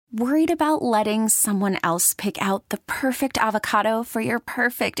Worried about letting someone else pick out the perfect avocado for your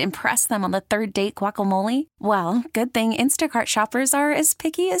perfect impress them on the third date guacamole? Well, good thing Instacart shoppers are as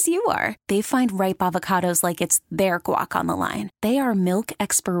picky as you are. They find ripe avocados like it's their guac on the line. They are milk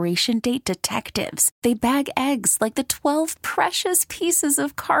expiration date detectives. They bag eggs like the 12 precious pieces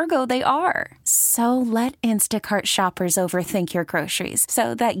of cargo they are. So let Instacart shoppers overthink your groceries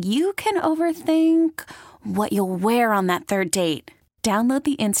so that you can overthink what you'll wear on that third date. Download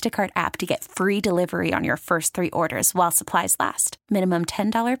the Instacart app to get free delivery on your first 3 orders while supplies last. Minimum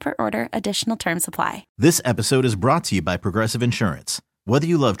 $10 per order. Additional terms apply. This episode is brought to you by Progressive Insurance. Whether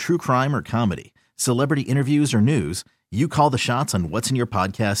you love true crime or comedy, celebrity interviews or news, you call the shots on what's in your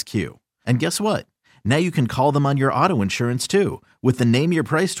podcast queue. And guess what? Now you can call them on your auto insurance too with the Name Your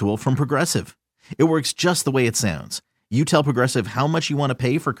Price tool from Progressive. It works just the way it sounds. You tell Progressive how much you want to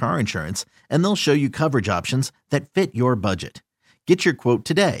pay for car insurance, and they'll show you coverage options that fit your budget. Get your quote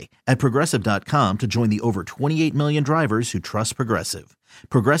today at Progressive.com to join the over 28 million drivers who trust Progressive.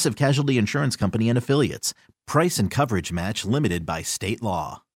 Progressive Casualty Insurance Company and Affiliates. Price and coverage match limited by state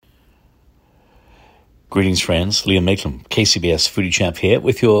law. Greetings, friends. Liam Maitland, KCBS Foodie Chap here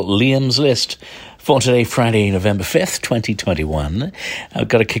with your Liam's List for today, Friday, November 5th, 2021. I've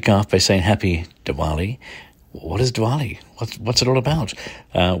got to kick off by saying Happy Diwali. What is Diwali? What's it all about?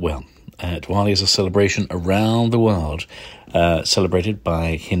 Diwali is a celebration around the world, celebrated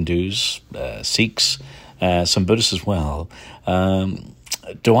by Hindus, Sikhs, some Buddhists as well.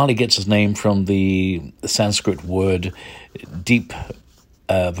 Diwali gets its name from the Sanskrit word Deep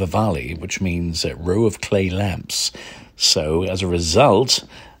Vivali, which means a row of clay lamps. So, as a result,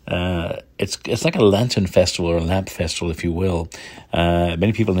 it's like a lantern festival or a lamp festival, if you will.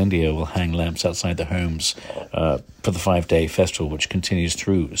 Many people in India will hang lamps outside their homes for the 5-day festival, which continues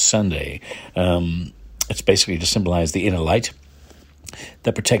through Sunday. It's basically to symbolize the inner light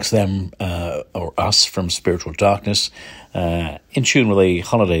that protects them or us from spiritual darkness, in tune with a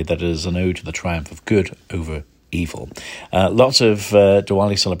holiday that is an ode to the triumph of good over evil. Lots of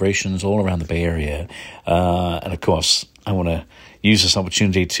Diwali celebrations all around the Bay Area. And of course, I want to use this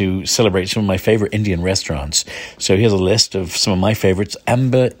opportunity to celebrate some of my favorite Indian restaurants. So here's a list of some of my favorites.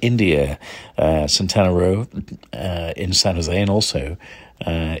 Amber India, Santana Row in San Jose, and also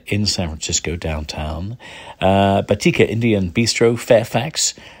in San Francisco downtown. Batika Indian Bistro,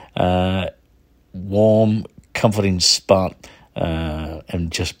 Fairfax. Warm, comforting spot.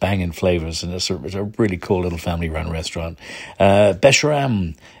 And just banging flavors, and it's a really cool little family-run restaurant.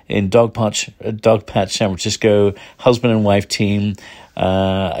 Besharam in Dog Patch, San Francisco, husband and wife team.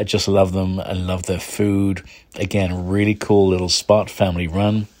 I just love them and love their food. Again, really cool little spot,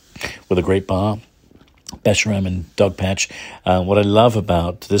 family-run, with a great bar. Besharam and Dog Patch. What I love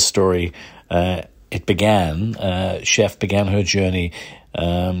about this story, chef began her journey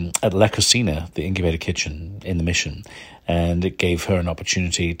at La Cocina, the incubator kitchen in the Mission. And it gave her an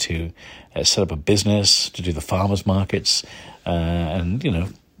opportunity to set up a business, to do the farmers markets,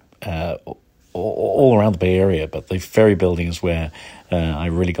 and, all around the Bay Area. But the Ferry Building is where I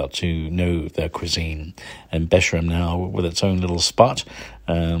really got to know their cuisine. And Besharam now, with its own little spot,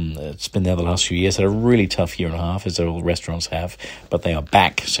 it's been there the last few years. Had a really tough year and a half, as all restaurants have, but they are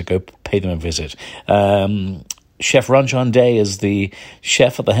back, so go pay them a visit. Chef Ranjan Day is the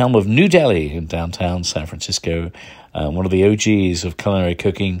chef at the helm of New Delhi in downtown San Francisco, one of the OGs of culinary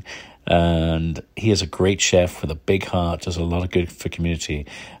cooking, and he is a great chef with a big heart, does a lot of good for community,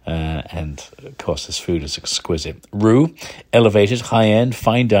 and of course his food is exquisite. Rue, elevated, high-end,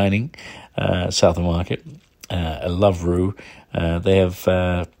 fine dining, South of Market. I love Rue. They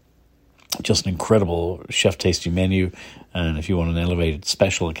have just an incredible chef-tasting menu, and if you want an elevated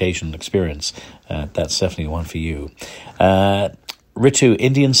special occasion experience, that's definitely one for you. Ritu,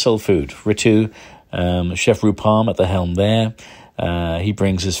 Indian soul food. Ritu, Chef Rupam at the helm there. He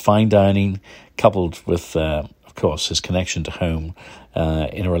brings his fine dining, coupled with, of course, his connection to home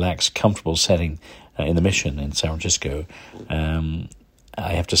in a relaxed, comfortable setting in the Mission in San Francisco.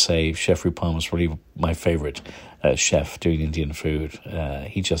 I have to say, Chef Rupam was really my favorite chef doing Indian food.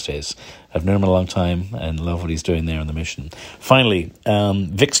 He just is. I've known him a long time and love what he's doing there in the Mission. Finally,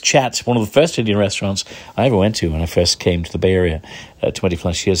 Vic's Chat, one of the first Indian restaurants I ever went to when I first came to the Bay Area 20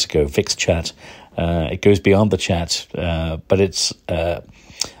 plus years ago. Vic's Chat. It goes beyond the chat, but it's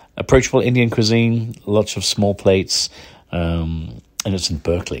approachable Indian cuisine, lots of small plates, and it's in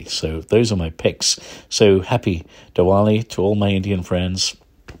Berkeley. So those are my picks. So happy Diwali to all my Indian friends.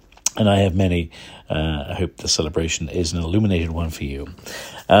 And I have many. I hope the celebration is an illuminated one for you.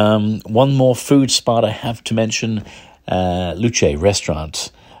 One more food spot I have to mention, Luce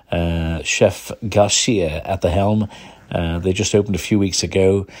Restaurant. Chef Garcia at the helm. They just opened a few weeks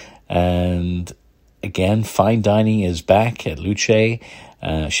ago, and again, fine dining is back at Luce.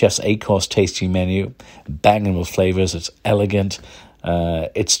 Chef's 8-course tasting menu, banging with flavors. It's elegant.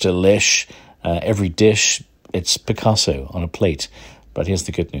 It's delish. Every dish, it's Picasso on a plate. But here's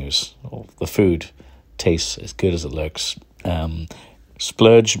the good news. The food tastes as good as it looks.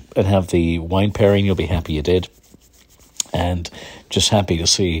 Splurge and have the wine pairing. You'll be happy you did. And just happy to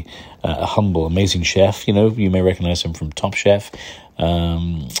see a humble, amazing chef. You know, you may recognize him from Top Chef.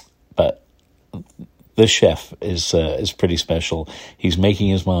 But this chef is pretty special. He's making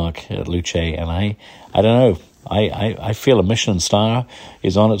his mark at Luce, and I don't know. I feel a Michelin star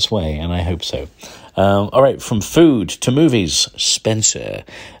is on its way, and I hope so. All right, from food to movies, Spencer.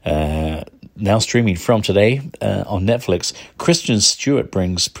 Now streaming from today on Netflix, Kristen Stewart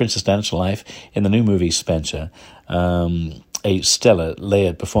brings Princess Diana to life in the new movie Spencer. A stellar,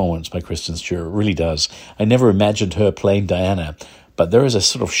 layered performance by Kristen Stewart. It really does. I never imagined her playing Diana, but there is a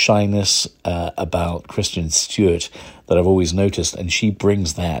sort of shyness about Kristen Stewart that I've always noticed, and she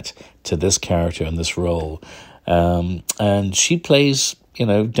brings that to this character and this role. And she plays,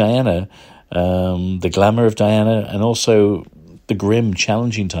 Diana, the glamour of Diana, and also the grim,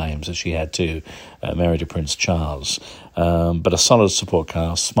 challenging times that she had to marry to Prince Charles. But a solid support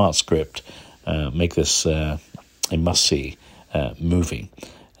cast, smart script, make this a must-see movie.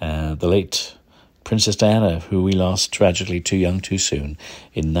 The late Princess Diana, who we lost tragically too young, too soon,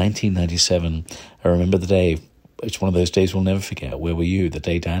 in 1997. I remember the day. It's one of those days we'll never forget. Where were you the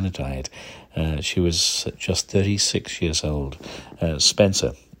day Diana died? She was just 36 years old.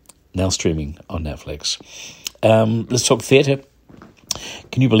 Spencer, now streaming on Netflix. Let's talk theatre.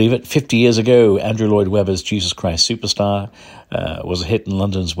 Can you believe it? 50 years ago, Andrew Lloyd Webber's Jesus Christ Superstar was a hit in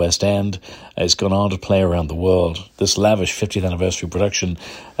London's West End. It's gone on to play around the world. This lavish 50th anniversary production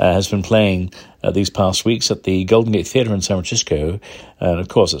has been playing these past weeks at the Golden Gate Theatre in San Francisco. And of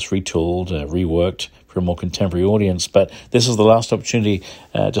course, it's retooled, reworked for a more contemporary audience. But this is the last opportunity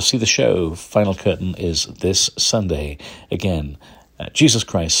to see the show. Final curtain is this Sunday. Again, Jesus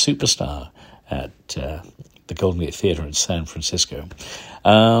Christ Superstar at the Golden Gate Theatre in San Francisco.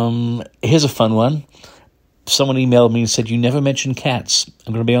 Here's a fun one. Someone emailed me and said, you never mentioned cats.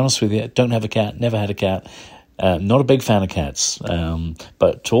 I'm going to be honest with you. Don't have a cat, never had a cat. Not a big fan of cats.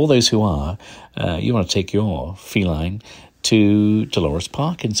 But to all those who are, you want to take your feline to Dolores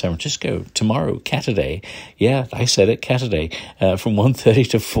Park in San Francisco tomorrow, Cataday. Yeah, I said it, Cataday. From 1:30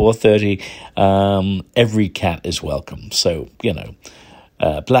 to 4:30. Every cat is welcome. So,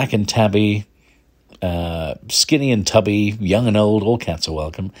 black and tabby, skinny and tubby, young and old, all cats are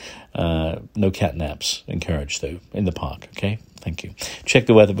welcome. No cat naps encouraged, though, in the park, okay? Thank you. Check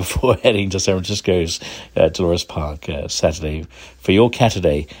the weather before heading to San Francisco's Dolores Park Saturday for your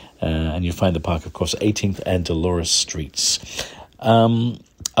Cataday, and you'll find the park, of course, 18th and Dolores Streets. A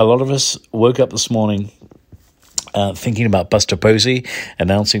lot of us woke up this morning thinking about Buster Posey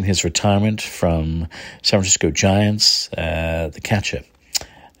announcing his retirement from San Francisco Giants, the catcher.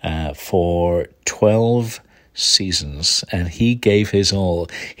 For 12 seasons, and he gave his all.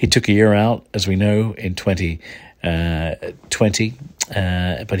 He took a year out, as we know, in 2020,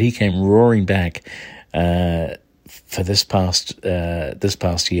 but he came roaring back for this past year,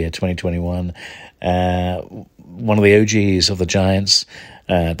 2021. One of the OGs of the Giants,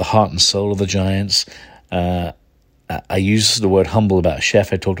 the heart and soul of the Giants. I use the word humble about a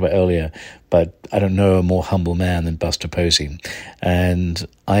chef I talked about earlier, but I don't know a more humble man than Buster Posey. And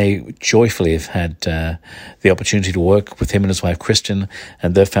I joyfully have had the opportunity to work with him and his wife, Kristen,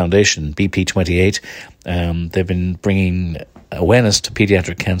 and their foundation, BP28. They've been bringing awareness to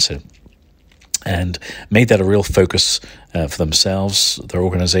pediatric cancer and made that a real focus for themselves. Their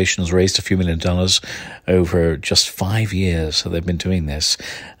organization has raised a few $1 million over just 5 years, so they've been doing this.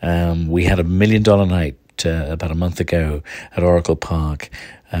 We had $1 million night about a month ago at Oracle Park.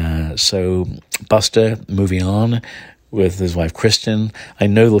 So Buster, moving on with his wife Kristen, I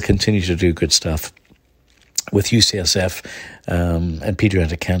know they'll continue to do good stuff with UCSF and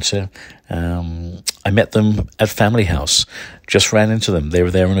pediatric cancer. I met them at Family House, just ran into them. They were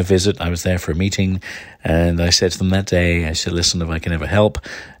there on a visit. I was there for a meeting, and I said to them that day, I said, listen, if I can ever help,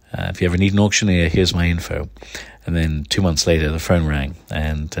 if you ever need an auctioneer, here's my info. And then 2 months later, the phone rang,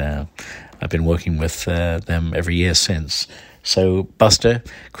 and I've been working with them every year since. So, Buster,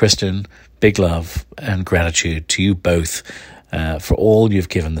 Kristen, big love and gratitude to you both for all you've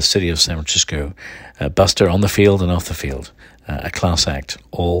given the city of San Francisco. Buster, on the field and off the field, a class act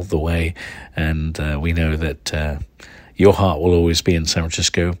all the way. And we know that your heart will always be in San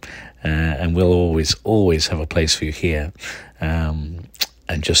Francisco, and we'll always have a place for you here.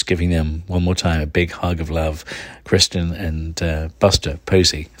 and just giving them one more time a big hug of love. Kristen and Buster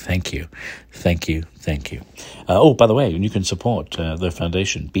Posey, thank you. Thank you. Thank you. By the way, you can support their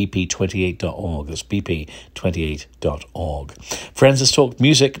foundation, bp28.org. That's bp28.org. Friends, let's talk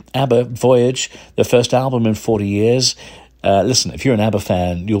music. ABBA, Voyage, their first album in 40 years. Listen, if you're an ABBA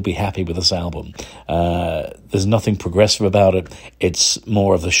fan, you'll be happy with this album. There's nothing progressive about it. It's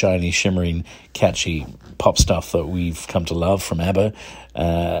more of the shiny, shimmering, catchy pop stuff that we've come to love from ABBA.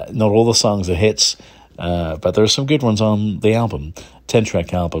 Not all the songs are hits, but there are some good ones on the album,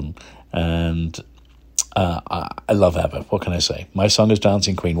 10-track album, and I love ABBA. What can I say? My song is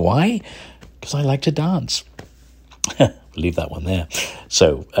Dancing Queen. Why? Because I like to dance. Leave that one there.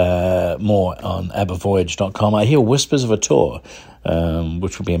 So, more on ABBAVoyage.com. I hear whispers of a tour,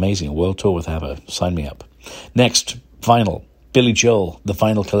 which would be amazing. A world tour with ABBA. Sign me up. Next, vinyl. Billy Joel, the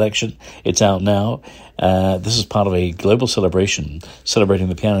Vinyl Collection. It's out now. This is part of a global celebration celebrating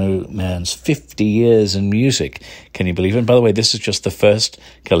the Piano Man's 50 years in music. Can you believe it? And by the way, this is just the first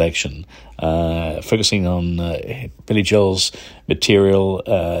collection, focusing on Billy Joel's material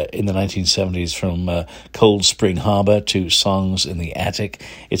in the 1970s, from Cold Spring Harbor to Songs in the Attic.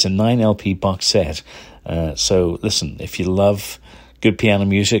 It's a 9 LP box set. So listen, if you love good piano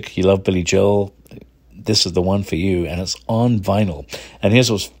music, you love Billy Joel, this is the one for you, and it's on vinyl. And here's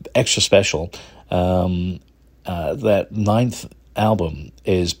what's extra special. That 9th album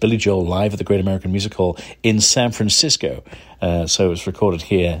is Billy Joel live at the Great American Music Hall in San Francisco. So it's recorded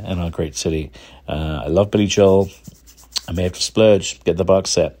here in our great city. I love Billy Joel. I may have to splurge, get the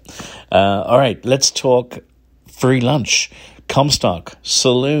box set. All right, let's talk free lunch. Comstock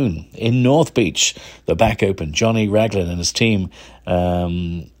Saloon in North Beach. They're back open. Johnny Raglan and his team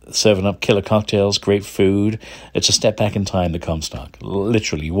serving up killer cocktails, great food. It's a step back in time, the Comstock.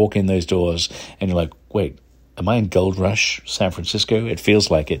 Literally, you walk in those doors and you're like, wait, am I in Gold Rush, San Francisco? It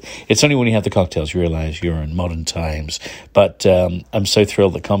feels like it. It's only when you have the cocktails you realize you're in modern times. But I'm so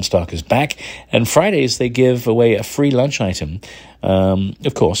thrilled that Comstock is back. And Fridays, they give away a free lunch item.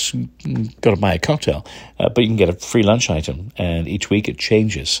 Of course, you've got to buy a cocktail, but you can get a free lunch item. And each week it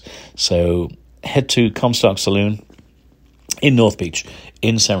changes. So head to Comstock Saloon in North Beach,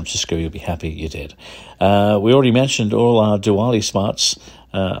 in San Francisco. You'll be happy you did. We already mentioned all our Diwali spots,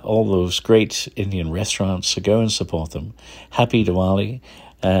 all those great Indian restaurants, so go and support them. Happy Diwali,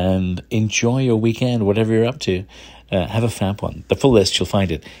 and enjoy your weekend, whatever you're up to. Have a fab one. The full list, you'll find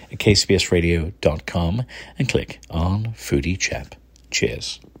it at kcbsradio.com, and click on Foodie Chap.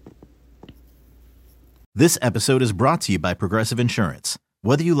 Cheers. This episode is brought to you by Progressive Insurance.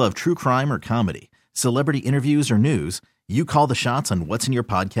 Whether you love true crime or comedy, celebrity interviews or news, you call the shots on what's in your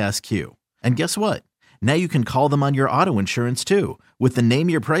podcast queue. And guess what? Now you can call them on your auto insurance too, with the Name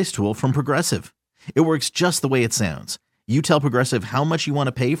Your Price tool from Progressive. It works just the way it sounds. You tell Progressive how much you want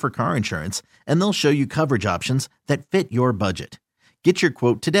to pay for car insurance, and they'll show you coverage options that fit your budget. Get your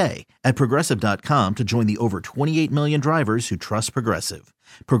quote today at Progressive.com to join the over 28 million drivers who trust Progressive.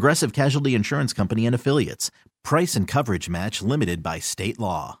 Progressive Casualty Insurance Company and Affiliates. Price and coverage match limited by state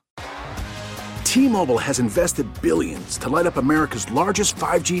law. T-Mobile has invested billions to light up America's largest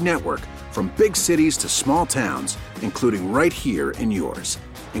 5G network, from big cities to small towns, including right here in yours.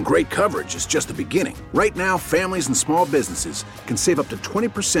 And great coverage is just the beginning. Right now, families and small businesses can save up to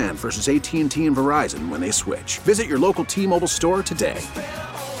 20% versus AT&T and Verizon when they switch. Visit your local T-Mobile store today.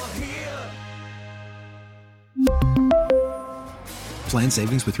 Plan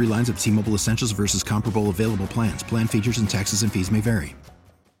savings with 3 lines of T-Mobile Essentials versus comparable available plans. Plan features and taxes and fees may vary.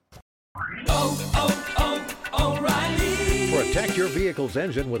 Protect your vehicle's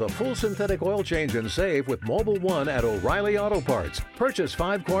engine with a full synthetic oil change and save with Mobil 1 at O'Reilly Auto Parts. Purchase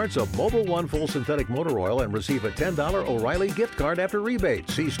 5 quarts of Mobil 1 full synthetic motor oil and receive a $10 O'Reilly gift card after rebate.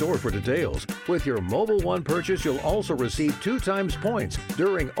 See store for details. With your Mobil 1 purchase, you'll also receive 2 times points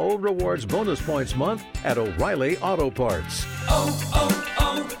during Old Rewards Bonus Points Month at O'Reilly Auto Parts.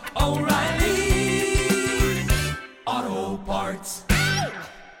 O'Reilly.